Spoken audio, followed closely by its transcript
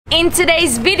In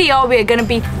today's video, we're gonna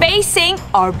be facing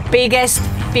our biggest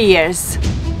fears.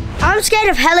 I'm scared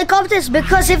of helicopters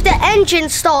because if the engine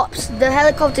stops, the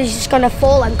helicopter is just gonna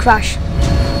fall and crash.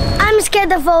 I'm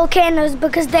scared of volcanoes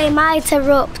because they might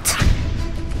erupt.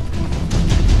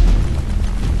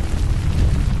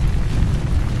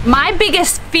 My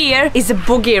biggest fear is a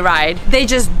boogie ride. They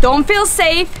just don't feel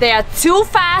safe, they are too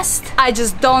fast, I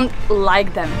just don't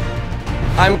like them.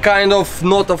 I'm kind of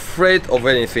not afraid of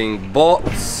anything, but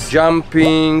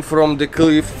jumping from the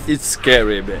cliff, it's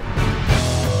scary a bit.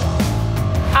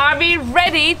 Are we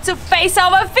ready to face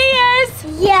our fears?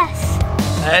 Yes.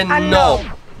 And no,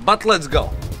 but let's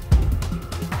go.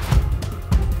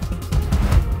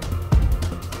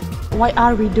 Why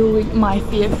are we doing my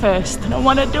fear first? I don't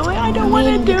want to do it. I don't want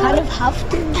to do You kind it. of have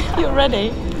to. You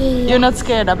ready? Yeah. You're not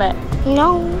scared of it?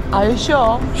 No. Are you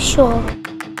sure? Sure.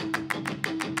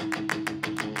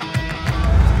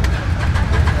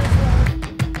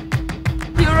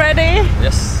 You ready?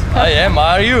 Yes, I am.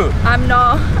 Are you?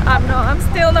 I'm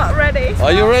still not ready.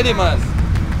 Are you ready, man?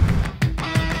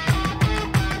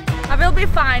 I will be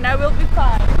fine, I will be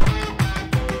fine.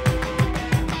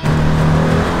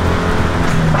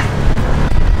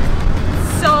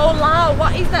 So loud,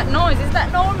 what is that noise? Is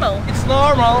that normal? It's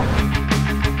normal.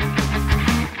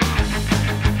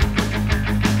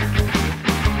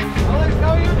 Alex,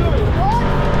 how are you doing?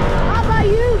 How about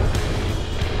you?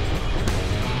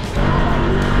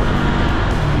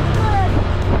 Good.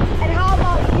 And how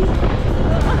about you?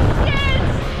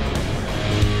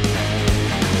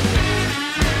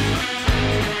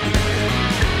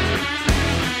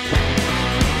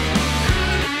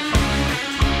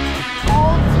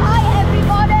 Hold tight,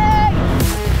 everybody.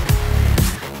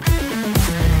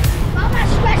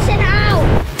 Mama's stressing out.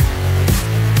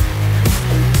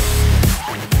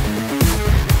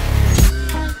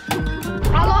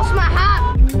 I lost my hat.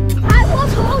 I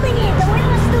was holding it. The wind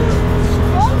was still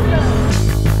stronger.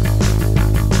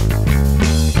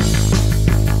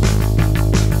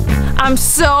 I'm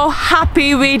so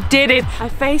happy we did it. I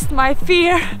faced my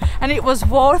fear and it was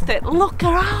worth it. Look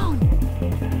around.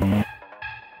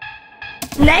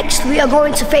 Next, we are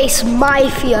going to face my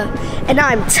fear, and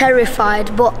I'm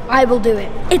terrified, but I will do it.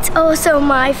 It's also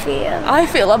my fear. I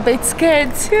feel a bit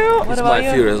scared too. What It's about my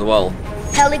you? fear as well.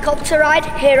 Helicopter ride,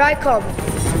 here I come.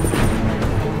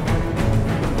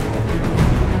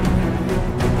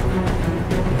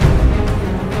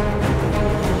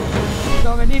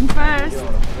 Going in first.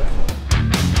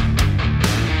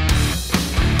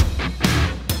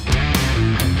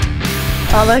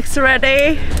 Alex,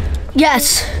 ready?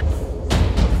 Yes.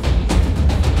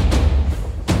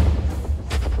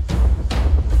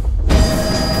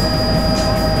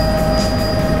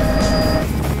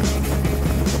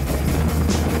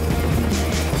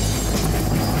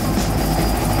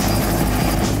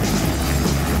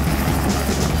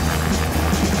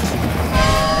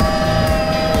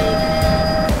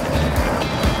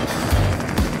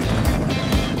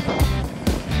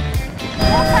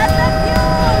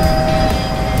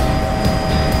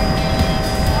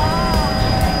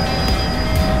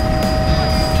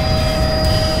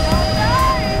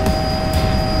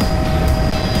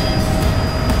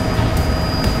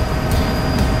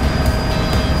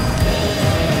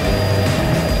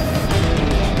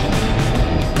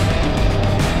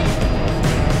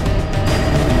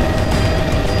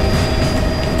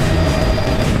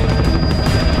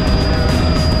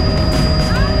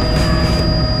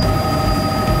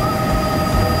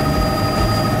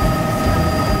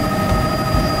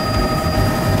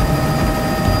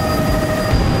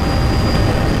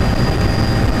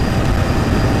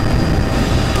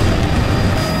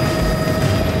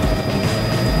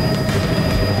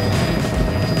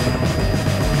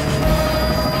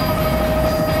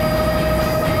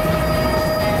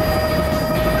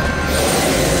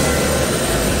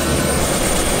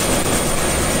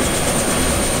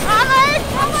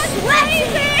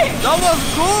 That was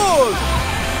good!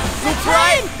 The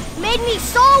train made me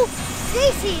so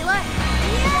dizzy, like,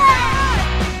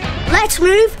 yeah! Let's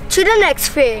move to the next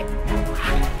fear.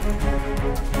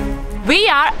 We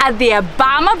are at the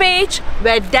Obama Beach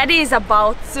where Daddy is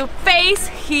about to face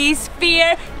his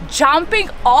fear jumping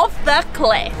off the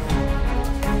cliff.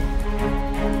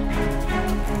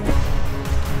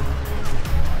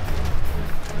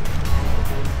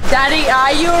 Daddy,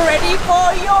 are you ready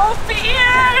for your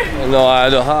fear? No,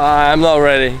 I'm not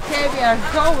ready. Okay, we are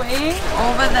going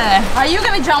over there. Are you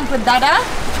gonna jump with Dada?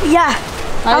 Yeah.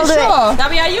 Are I'll you do sure?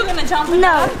 Gabby, are you gonna jump with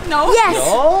No. Dada? No? Yes.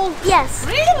 No? Yes.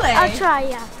 Really? I'll try,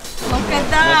 yeah. Look at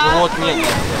that. What me?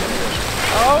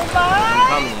 Oh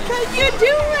my! Can you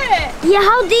do it? Yeah,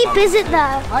 how deep is it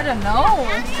there? I don't know.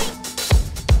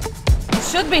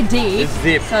 should be deep. It's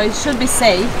deep. So it should be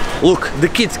safe. Look, the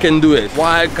kids can do it.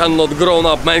 Why cannot grown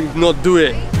up man not do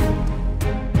it?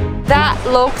 That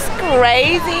looks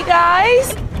crazy,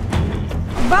 guys.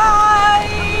 Bye.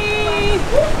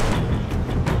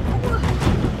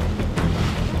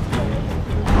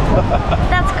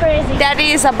 That's crazy.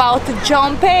 Daddy is about to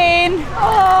jump in.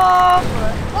 Oh.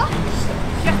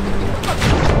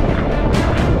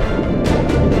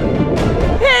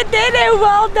 He did it,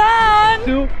 well done.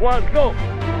 2, 1, go.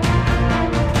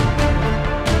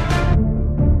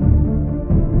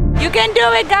 You can do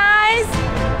it, guys.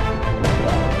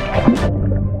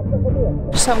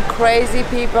 Some crazy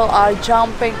people are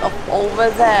jumping up over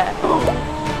there.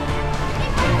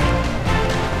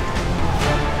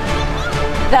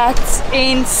 That's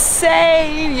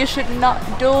insane. You should not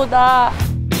do that.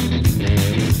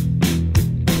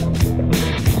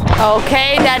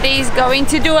 Okay, Daddy's going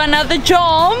to do another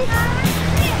jump.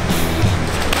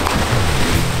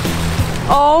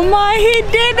 Oh my, he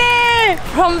did it!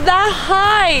 From that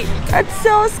height. That's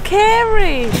so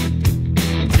scary.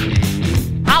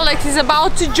 Alex is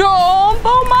about to jump.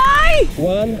 Oh my!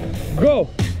 1, go.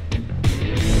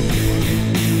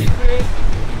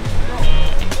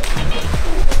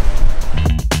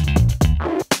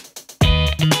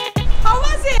 How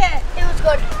was it? It was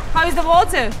good. How is the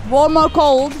water? Warm or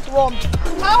cold? Warm.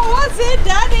 How was it,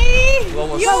 Daddy? That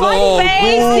was You so faced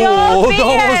good. your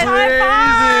fear. That was High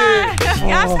five.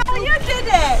 Yes, how you did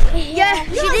it? Yeah,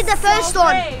 she did the first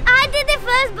one. brave. I did it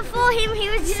first before him. He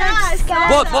was so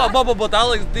scared. But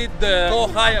Alex did the no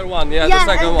higher one. Yeah, Yeah, the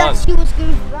second and one. that she was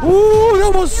good. Ooh,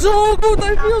 that was so good.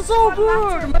 I feel so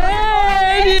good,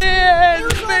 man. Yes,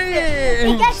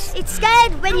 It gets, it's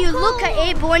scared when you look at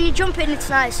it, but when you jump in, it's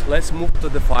nice. Let's move to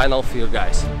the final field,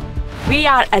 guys. We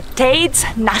are at Tate's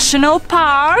National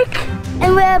Park.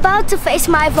 And we're about to face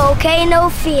my volcano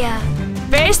fear.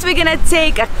 First, we're gonna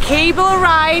take a cable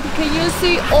ride. Can you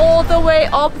see all the way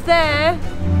up there?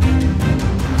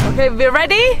 Okay, we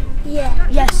ready? Yeah.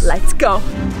 Yes. Let's go.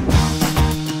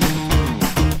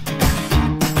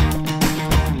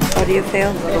 How do you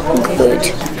feel? Good.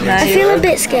 I feel a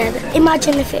bit scared.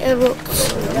 Imagine if it erupts.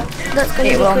 That's gonna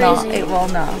be crazy. It will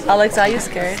not. Alex, are you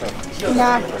scared?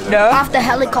 Nah. No? After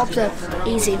helicopter,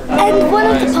 easy. And one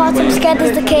of the parts I'm scared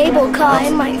is the cable car.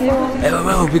 It might fall.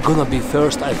 Well, we're gonna be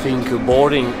first, I think,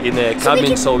 boarding in a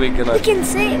cabin, so we can. We can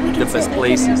see it. We can The see best it.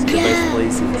 places. The Yeah. best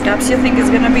places. Gabs, you think it's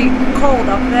gonna be cold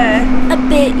up there? A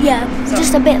bit, yeah.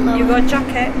 Just a bit lower. You got a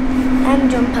jacket? And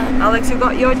jumper. Alex, you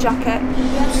got your jacket?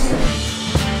 Yes.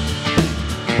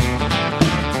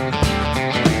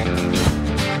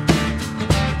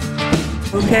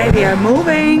 Okay, we are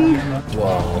moving.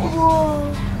 Whoa.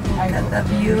 Look at the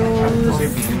views.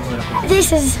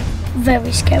 This is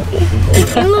very scary. You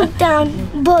can look down,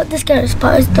 but the scariest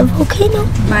part is the volcano.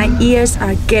 My ears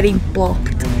are getting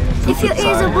blocked. If your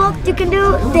ears are blocked, you can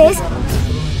do this.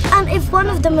 And if one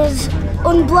of them is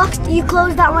unblocked, you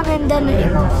close that one and then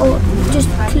it will just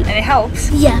keep. And it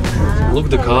helps. Yeah. Look,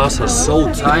 the cars are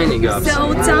so tiny, guys.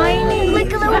 So tiny.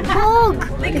 Like a little bug.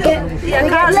 Yeah,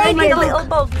 cars look like a little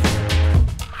bug.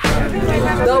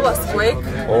 That was quick.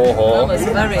 Oh, That was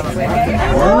very quick.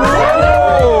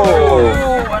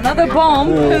 oh. Oh, another bomb.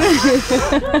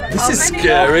 This is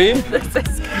scary.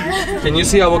 Can you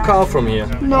see our car from here?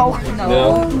 No.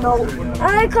 No. No.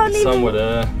 I can't even. Somewhere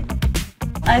there.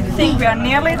 I think we are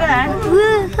nearly there.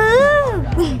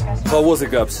 Woohoo! How was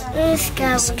it, Gabs? It's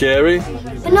scary. Scary?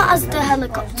 But not as the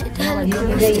helicopter. The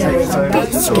helicopter is a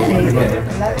bit scary.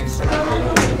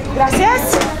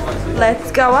 Gracias.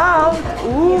 Let's go out.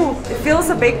 Ooh, it feels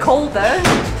a bit colder.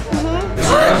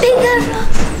 Bigger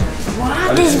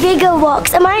rocks. There's bigger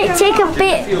rocks. I might take a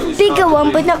bit bigger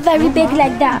one, but not very big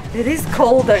like that. It is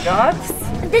colder, guys.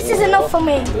 This is enough for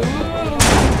me.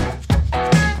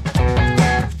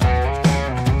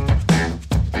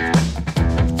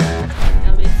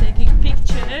 I'll be taking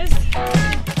pictures.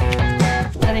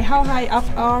 Daddy, how high up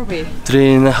are we?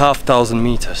 3,500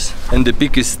 meters. And the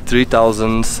peak is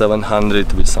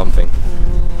 3,700 with something.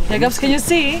 Jacobs, can you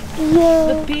see?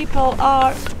 Yeah. The people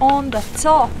are on the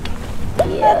top.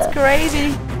 That's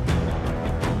crazy.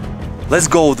 Let's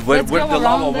go where Let's the go lava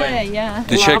around there, went. yeah.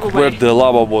 To check Lava where way. the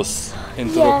lava was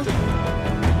interrupted.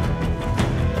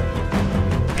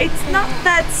 It's not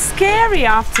that scary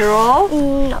after all.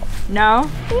 No. No?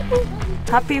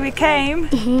 Happy we came.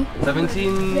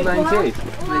 1798.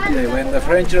 When the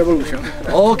French Revolution.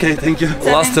 Okay, thank you.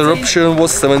 Last eruption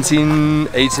was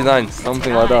 1789,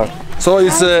 something like that. So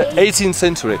it's 18th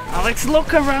century. Alex,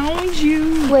 look around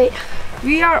you. Wait.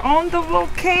 We are on the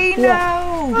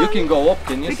volcano. You can go up,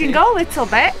 can you We see? can go a little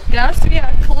bit. Yes, we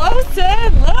are closer.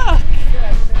 Look.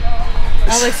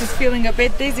 Alex is feeling a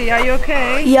bit dizzy. Are you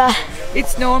okay? Yeah.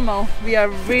 It's normal. We are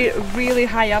really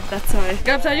high up that side.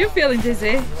 Gabs, are you feeling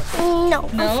dizzy? No,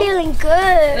 No? I'm feeling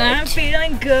good. I'm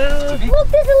feeling good. Look,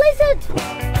 there's a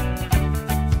lizard.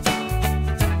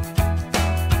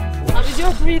 How is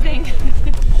your breathing?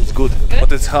 It's good,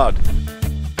 but it's hard.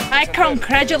 I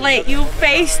congratulate you,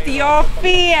 faced your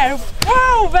fear.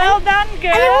 Wow, well done,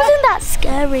 girl. And it wasn't that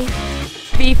scary.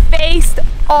 We faced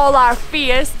all our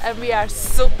fears and we are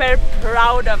super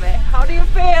proud of it. How do you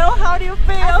feel? How do you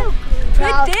feel?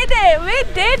 proud. We did it!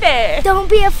 We did it! Don't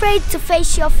be afraid to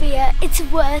face your fear. It's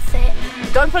worth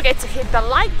it. Don't forget to hit the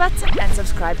like button and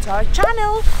subscribe to our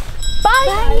channel.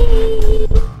 Bye!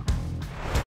 Bye.